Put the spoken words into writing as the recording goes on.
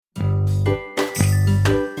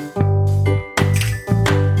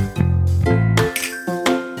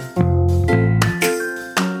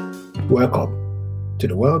to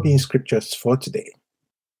the wellbeing scriptures for today.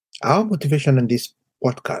 Our motivation on this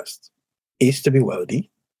podcast is to be wealthy,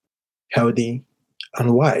 healthy,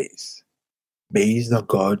 and wise based on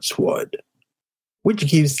God's word, which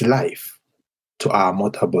gives life to our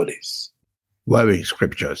mortal bodies. Wellbeing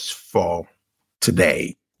scriptures for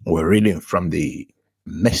today, we're reading from the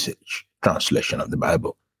Message translation of the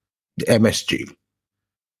Bible, the MSG.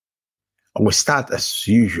 We start as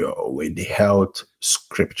usual with the health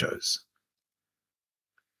scriptures.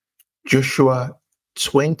 Joshua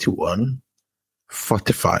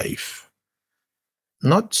 21:45.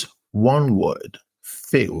 Not one word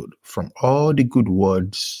failed from all the good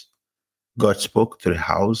words God spoke to the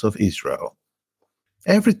house of Israel.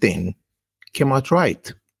 Everything came out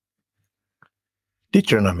right.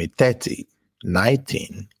 Deuteronomy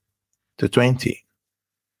 30:19-20.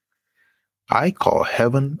 I call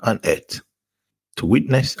heaven and earth to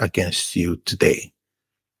witness against you today.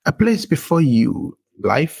 I place before you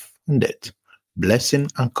life and death, blessing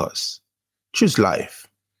and curse. Choose life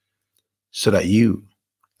so that you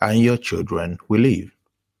and your children will live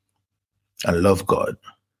and love God,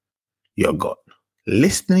 your God,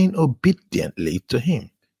 listening obediently to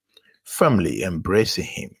Him, firmly embracing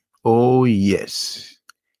Him. Oh, yes,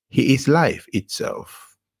 He is life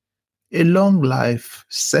itself. A long life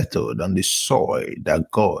settled on the soil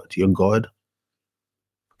that God, your God,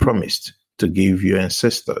 promised to give your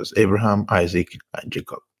ancestors, Abraham, Isaac, and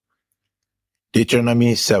Jacob.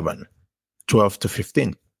 Deuteronomy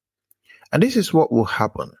 7:12-15. And this is what will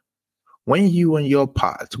happen when you on your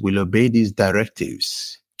part will obey these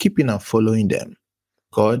directives, keeping and following them.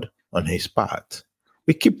 God, on His part,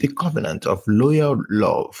 will keep the covenant of loyal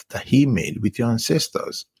love that He made with your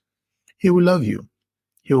ancestors. He will love you.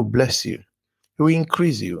 He will bless you. He will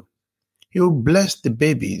increase you. He will bless the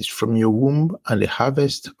babies from your womb and the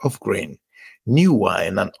harvest of grain, new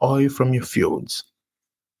wine and oil from your fields.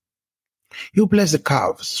 He will bless the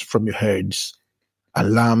calves from your herds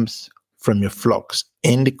and lambs from your flocks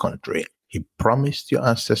in the country He promised your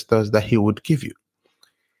ancestors that He would give you.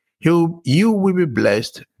 You will be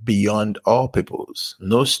blessed beyond all peoples,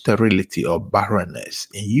 no sterility or barrenness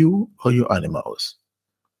in you or your animals.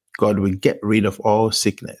 God will get rid of all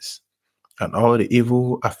sickness and all the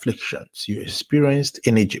evil afflictions you experienced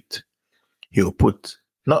in Egypt. He will put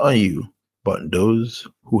not on you, but on those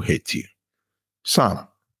who hate you. Psalm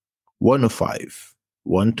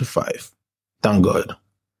 105:1-5. Thank God.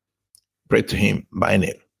 Pray to Him by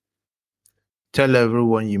name. Tell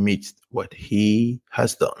everyone you meet what He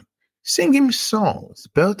has done. Sing Him songs,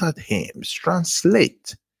 belt out hymns,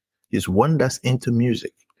 translate His wonders into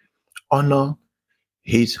music. Honor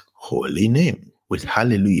His holy name with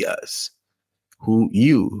hallelujahs. Who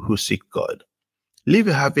seek God. Live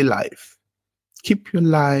a happy life. Keep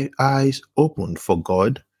your eyes open for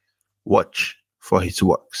God. Watch for His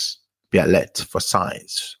works. Be alert for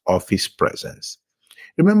signs of His presence.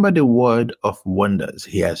 Remember the word of wonders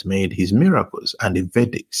He has made, His miracles, and the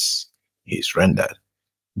verdicts He has rendered.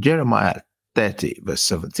 Jeremiah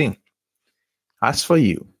 30:17. As for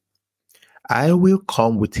you, I will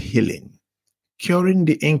come with healing, curing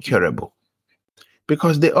the incurable,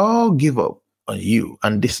 because they all give up on you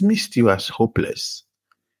and dismissed you as hopeless.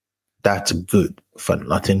 That's good for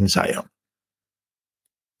nothing, Zion.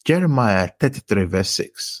 Jeremiah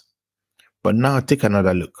 33:6. But now take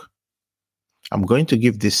another look. I'm going to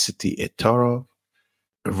give this city a thorough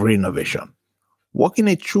renovation, working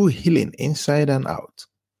a true healing inside and out.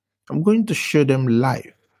 I'm going to show them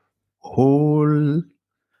life, whole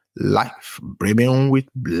life, brimming with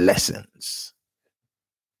blessings.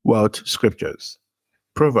 Wealth scriptures.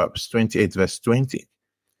 Proverbs 28:20.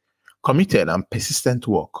 Committed and persistent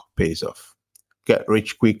work pays off. Get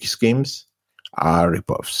rich quick schemes are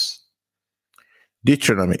ripoffs.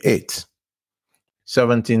 Deuteronomy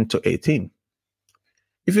 8:17-18.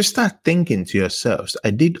 If you start thinking to yourselves,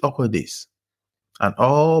 I did all this, and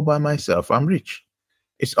all by myself I'm rich.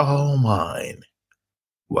 It's all mine.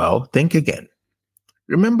 Well, think again.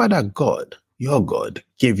 Remember that God, your God,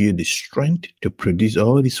 gave you the strength to produce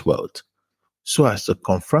all this wealth so as to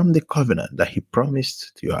confirm the covenant that He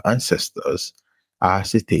promised to your ancestors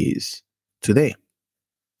as it is today.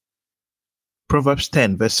 Proverbs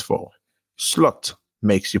 10:4. Sloth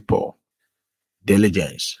makes you poor.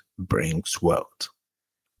 Diligence brings wealth.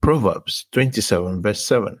 Proverbs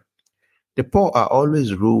 27:7. The poor are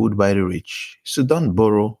always ruled by the rich, so don't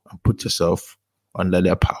borrow and put yourself under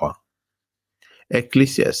their power.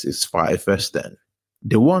 Ecclesiastes 5:10.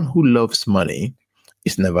 The one who loves money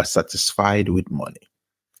is never satisfied with money,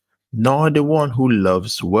 nor the one who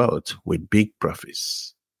loves wealth with big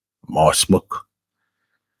profits. More smoke.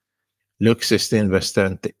 Luke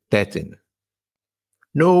 16:13.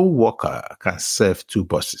 No worker can serve two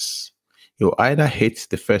bosses. You either hate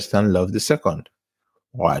the first and love the second,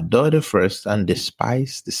 or adore the first and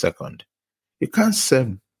despise the second. You can't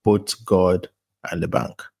serve both God and the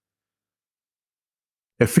bank.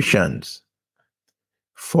 Ephesians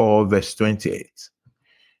 4 verse 28.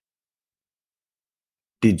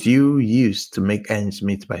 Did you used to make ends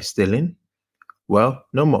meet by stealing? Well,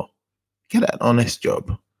 no more. Get an honest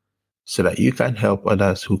job so that you can help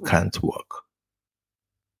others who can't work.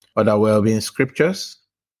 Other well-being scriptures?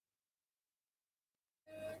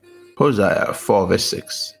 Hosea 4 verse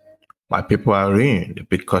 6. My people are ruined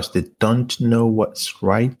because they don't know what's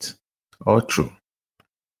right or true.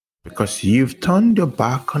 Because you've turned your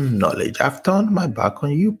back on knowledge, I've turned my back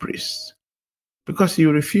on you, priests. Because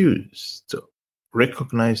you refuse to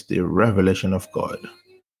recognize the revelation of God,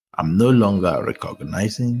 I'm no longer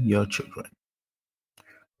recognizing your children.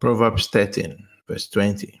 Proverbs 13, verse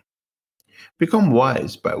 20. Become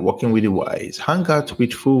wise by walking with the wise. Hang out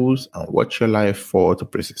with fools and watch your life fall to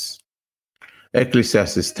pieces.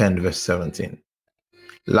 Ecclesiastes 10, verse 17.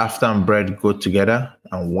 Laughter and bread go together,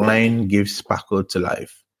 and wine gives sparkle to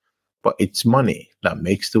life. But it's money that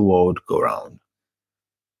makes the world go round.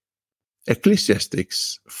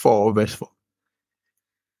 Ecclesiastes 4, verse 4.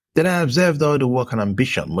 Then I observed all the work and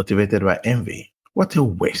ambition motivated by envy. What a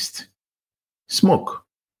waste! Smoke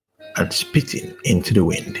and spitting into the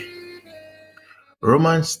wind.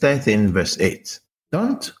 Romans 13, verse 8.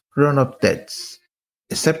 Don't run up debts,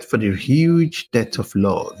 except for the huge debt of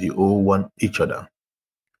love you owe one each other.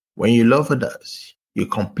 When you love others, you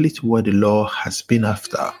complete what the law has been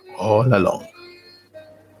after all along.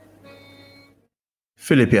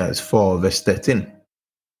 Philippians 4, verse 13.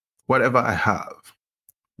 Whatever I have,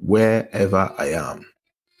 wherever I am,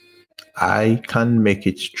 I can make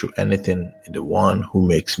it through anything in the one who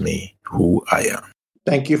makes me who I am.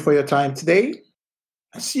 Thank you for your time today.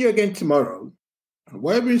 I'll see you again tomorrow on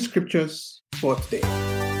Wellbeing Scriptures for today.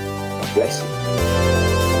 God bless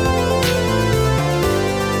you.